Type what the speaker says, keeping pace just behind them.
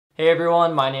Hey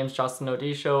everyone, my name is Justin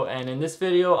Odisho, and in this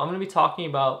video I'm going to be talking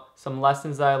about some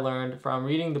lessons that I learned from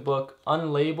reading the book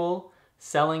Unlabel,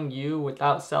 Selling You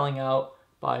Without Selling Out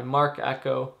by Marc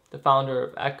Ecko, the founder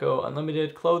of Ecko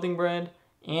Unlimited clothing brand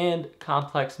and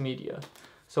Complex Media.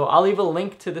 So I'll leave a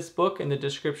link to this book in the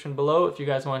description below if you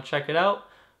guys want to check it out.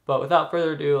 But without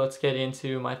further ado, let's get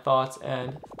into my thoughts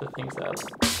and the things that I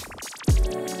learned.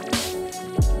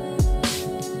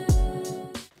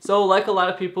 So like a lot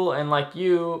of people, and like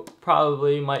you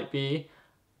probably might be,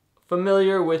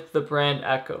 familiar with the brand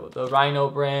Ecko, the Rhino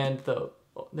brand, the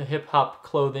hip-hop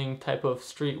clothing type of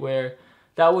streetwear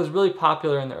that was really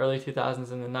popular in the early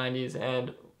 2000s and the 90s.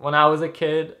 And when I was a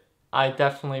kid, I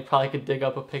definitely probably could dig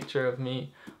up a picture of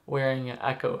me wearing an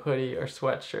Ecko hoodie or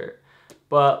sweatshirt.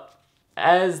 But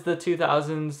as the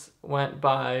 2000s went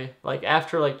by, like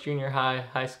after junior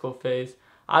high school phase,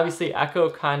 obviously Ecko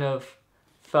kind of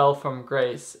fell from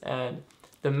grace. And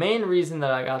the main reason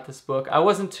that I got this book, I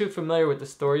wasn't too familiar with the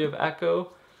story of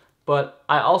Ecko, but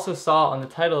I also saw on the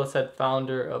title it said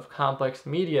founder of Complex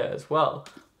Media as well,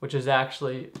 which is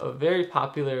actually a very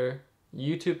popular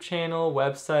YouTube channel,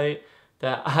 website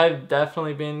that I've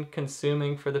definitely been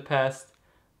consuming for the past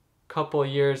couple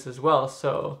years as well.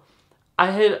 So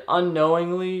I had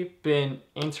unknowingly been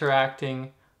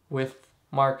interacting with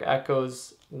Marc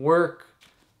Ecko's work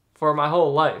for my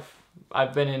whole life.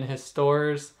 I've been in his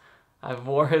stores, I've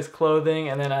wore his clothing,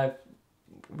 and then I've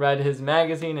read his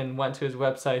magazine and went to his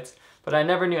websites, but I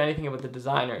never knew anything about the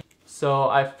designer. So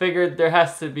I figured there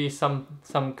has to be some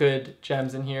good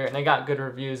gems in here, and I got good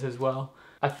reviews as well.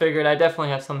 I figured I definitely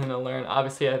have something to learn.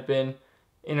 Obviously I've been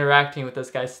interacting with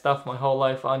this guy's stuff my whole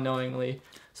life unknowingly.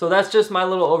 So that's just my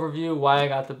little overview, why I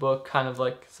got the book, kind of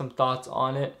like some thoughts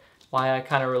on it, why I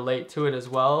kind of relate to it as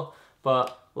well.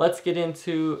 But let's get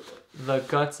into the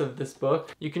guts of this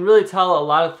book. You can really tell a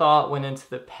lot of thought went into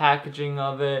the packaging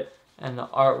of it and the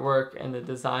artwork and the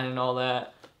design and all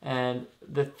that. And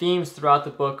the themes throughout the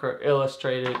book are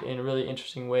illustrated in really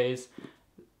interesting ways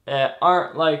that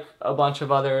aren't like a bunch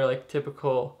of other like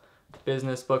typical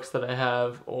business books that I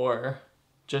have, or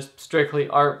just strictly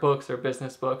art books or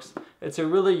business books. It's a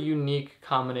really unique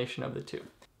combination of the two.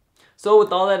 So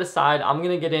with all that aside, I'm going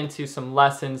to get into some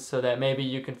lessons so that maybe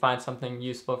you can find something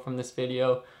useful from this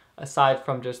video aside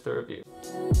from just the review.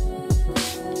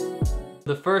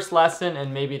 The first lesson,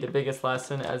 and maybe the biggest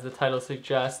lesson as the title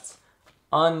suggests,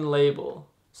 unlabel.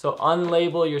 So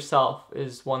unlabel yourself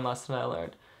is one lesson I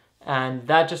learned. And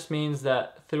that just means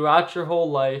that throughout your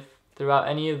whole life, throughout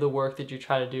any of the work that you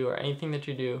try to do or anything that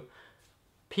you do,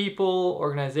 people,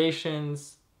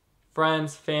 organizations,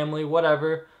 friends, family,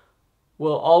 whatever,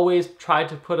 will always try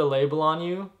to put a label on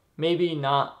you. Maybe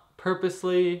not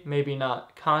purposely, maybe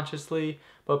not consciously,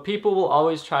 but people will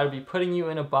always try to be putting you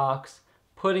in a box,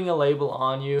 putting a label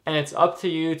on you, and it's up to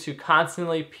you to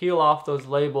constantly peel off those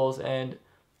labels and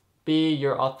be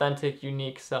your authentic,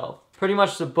 unique self. Pretty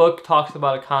much the book talks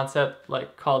about a concept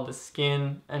called the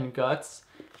skin and guts,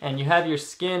 and you have your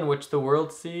skin, which the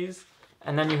world sees,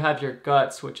 and then you have your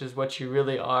guts, which is what you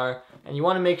really are. And you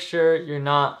want to make sure you're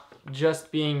not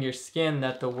just being your skin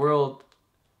that the world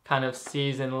kind of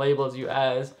sees and labels you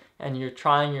as, and you're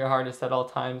trying your hardest at all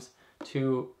times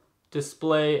to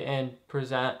display and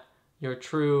present your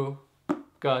true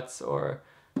guts, or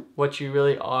what you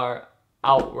really are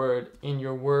outward in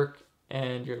your work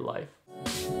and your life.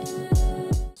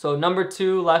 So number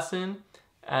 2 lesson,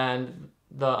 and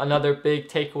another big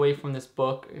takeaway from this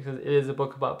book, because it is a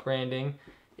book about branding,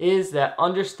 is that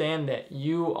understand that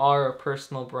you are a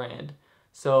personal brand.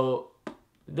 So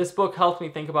this book helped me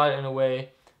think about it in a way,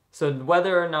 so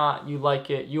whether or not you like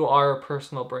it, you are a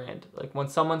personal brand. Like when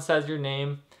someone says your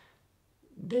name,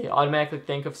 they automatically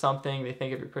think of something, they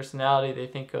think of your personality, they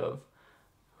think of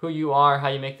who you are, how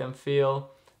you make them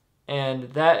feel.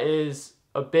 And that is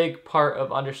a big part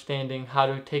of understanding how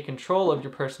to take control of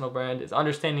your personal brand, is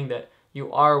understanding that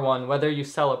you are one, whether you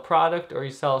sell a product or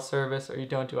you sell a service or you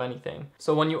don't do anything.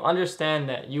 So when you understand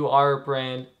that you are a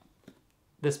brand,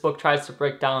 this book tries to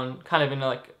break down kind of in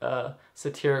like a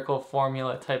satirical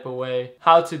formula type of way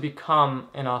how to become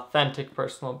an authentic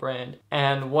personal brand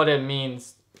and what it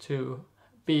means to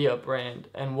be a brand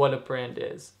and what a brand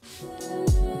is.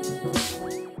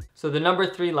 So the number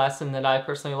 3 lesson that I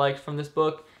personally liked from this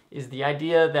book is the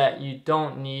idea that you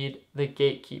don't need the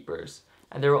gatekeepers.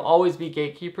 And there will always be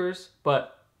gatekeepers,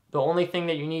 but the only thing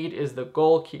that you need is the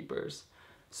goalkeepers.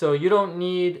 So you don't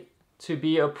need to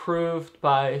be approved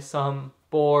by some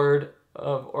board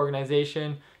of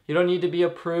organization. You don't need to be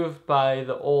approved by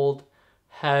the old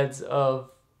heads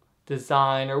of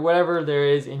design or whatever there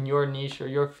is in your niche or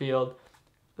your field.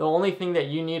 The only thing that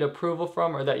you need approval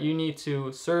from or that you need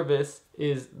to service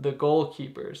is the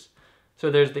goalkeepers. So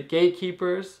there's the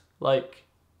gatekeepers, like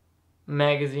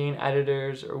magazine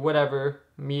editors or whatever,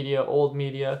 media, old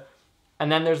media.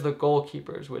 And then there's the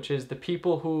goalkeepers, which is the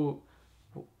people who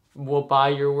will buy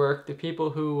your work, the people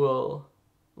who will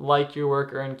like your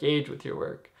work or engage with your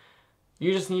work.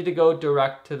 You just need to go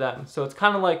direct to them. So it's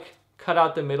kind of like cut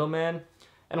out the middleman.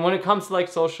 And when it comes to like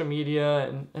social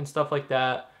media and stuff like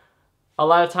that, a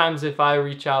lot of times if I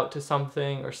reach out to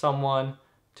something or someone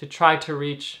to try to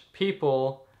reach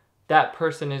people, that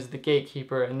person is the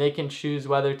gatekeeper and they can choose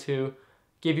whether to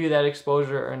give you that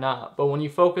exposure or not. But when you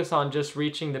focus on just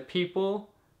reaching the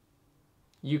people,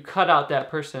 you cut out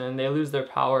that person and they lose their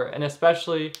power. And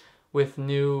especially with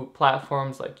new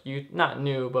platforms like not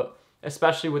new, but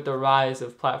especially with the rise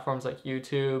of platforms like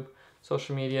YouTube,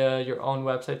 social media, your own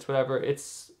websites, whatever,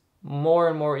 it's more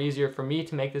and more easier for me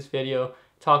to make this video,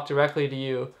 talk directly to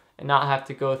you, and not have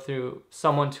to go through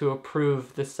someone to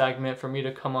approve the segment for me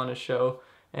to come on a show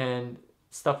and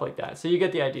stuff like that. So you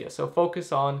get the idea. So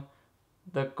focus on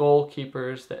the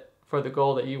goalkeepers that for the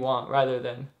goal that you want rather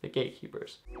than the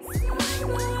gatekeepers.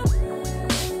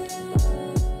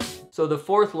 So the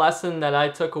fourth lesson that I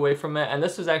took away from it, and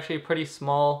this was actually a pretty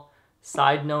small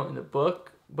side note in the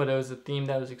book, but it was a theme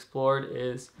that was explored,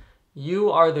 is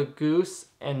you are the goose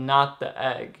and not the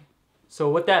egg. So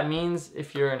what that means,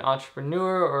 if you're an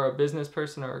entrepreneur or a business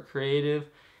person or a creative,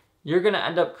 you're going to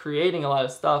end up creating a lot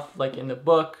of stuff. Like in the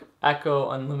book, Ecko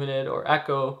Unlimited, or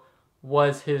Ecko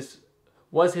was his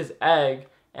egg,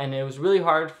 and it was really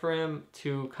hard for him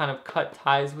to kind of cut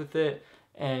ties with it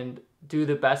and do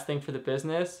the best thing for the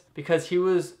business because he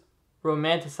was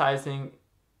romanticizing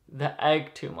the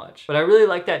egg too much. But I really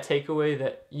like that takeaway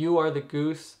that you are the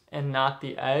goose and not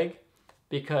the egg,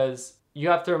 because you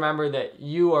have to remember that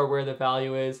you are where the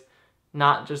value is,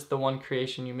 not just the one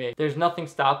creation you made. There's nothing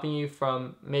stopping you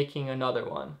from making another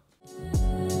one.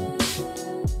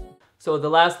 So the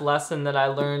last lesson that I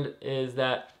learned is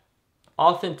that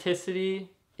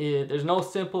authenticity, there's no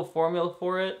simple formula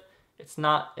for it. It's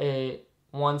not a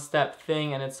one-step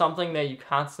thing, and it's something that you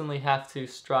constantly have to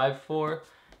strive for,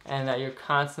 and that you're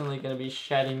constantly going to be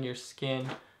shedding your skin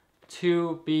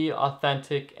to be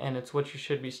authentic, and it's what you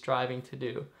should be striving to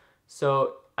do.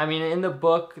 So, I mean, in the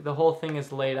book, the whole thing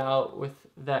is laid out with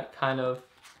that kind of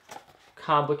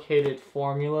complicated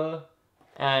formula,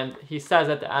 and he says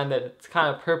at the end that it's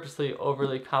kind of purposely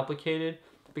overly complicated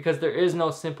because there is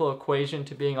no simple equation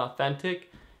to being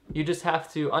authentic. You just have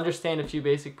to understand a few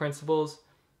basic principles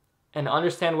and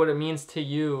understand what it means to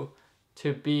you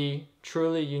to be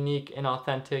truly unique and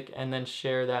authentic, and then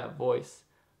share that voice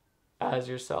as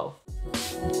yourself.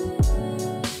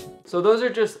 So those are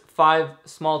just 5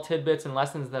 small tidbits and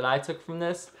lessons that I took from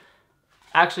this.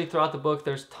 Actually, throughout the book,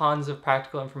 there's tons of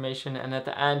practical information, and at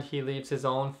the end, he leaves his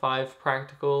own 5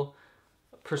 practical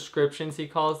prescriptions, he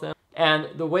calls them. And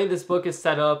the way this book is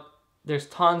set up, there's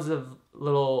tons of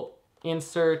little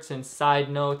inserts and side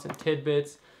notes and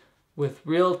tidbits with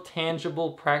real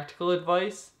tangible practical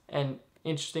advice and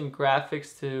interesting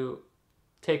graphics to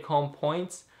take home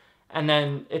points. And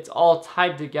then it's all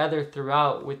tied together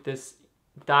throughout with this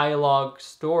dialogue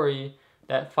story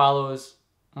that follows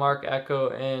Marc Ecko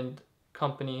and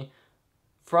company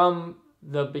from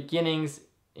the beginnings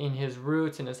in his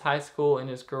roots in his high school, in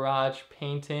his garage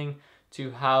painting,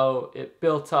 to how it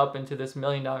built up into this $1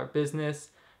 million business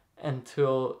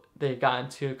until they got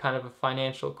into kind of a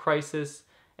financial crisis,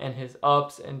 and his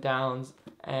ups and downs,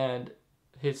 and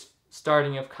his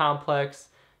starting of Complex,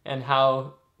 and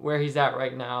how where he's at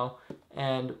right now,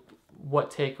 and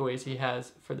what takeaways he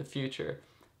has for the future.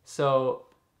 So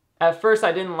at first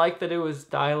I didn't like that it was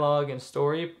dialogue and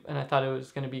story, and I thought it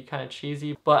was going to be kind of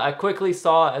cheesy, but I quickly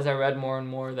saw as I read more and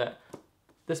more that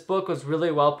this book was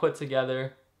really well put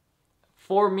together.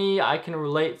 For me, I can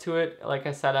relate to it. Like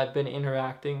I said, I've been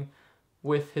interacting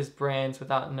with his brands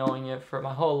without knowing it for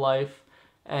my whole life,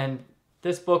 and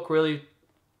this book really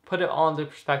put it all into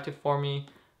perspective for me.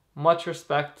 Much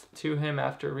respect to him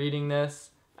after reading this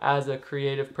as a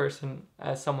creative person,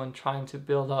 as someone trying to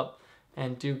build up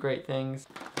and do great things.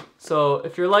 So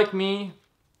if you're like me,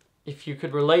 if you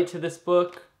could relate to this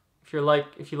book, if you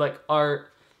like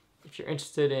art, if you're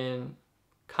interested in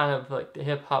kind of like the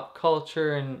hip hop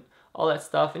culture and all that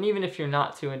stuff, and even if you're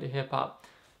not too into hip hop,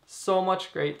 so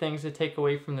much great things to take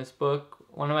away from this book.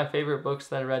 One of my favorite books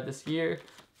that I read this year.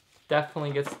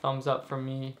 Definitely gets a thumbs up from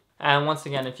me. And once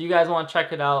again, if you guys want to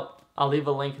check it out, I'll leave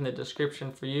a link in the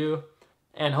description for you.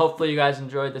 And hopefully you guys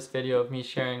enjoyed this video of me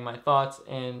sharing my thoughts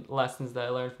and lessons that I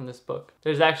learned from this book.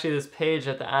 There's actually this page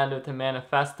at the end with the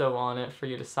manifesto on it for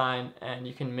you to sign, and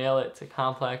you can mail it to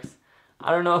Complex.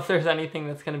 I don't know if there's anything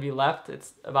that's going to be left.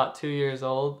 It's about 2 years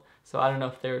old, so I don't know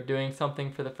if they were doing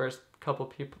something for the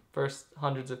first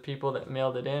hundreds of people that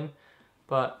mailed it in.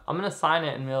 But I'm going to sign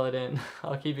it and mail it in.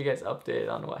 I'll keep you guys updated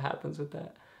on what happens with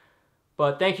that.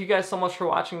 But thank you guys so much for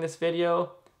watching this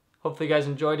video. Hopefully you guys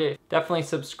enjoyed it. Definitely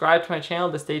subscribe to my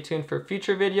channel to stay tuned for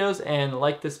future videos, and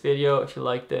like this video if you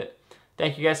liked it.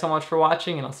 Thank you guys so much for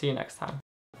watching, and I'll see you next time.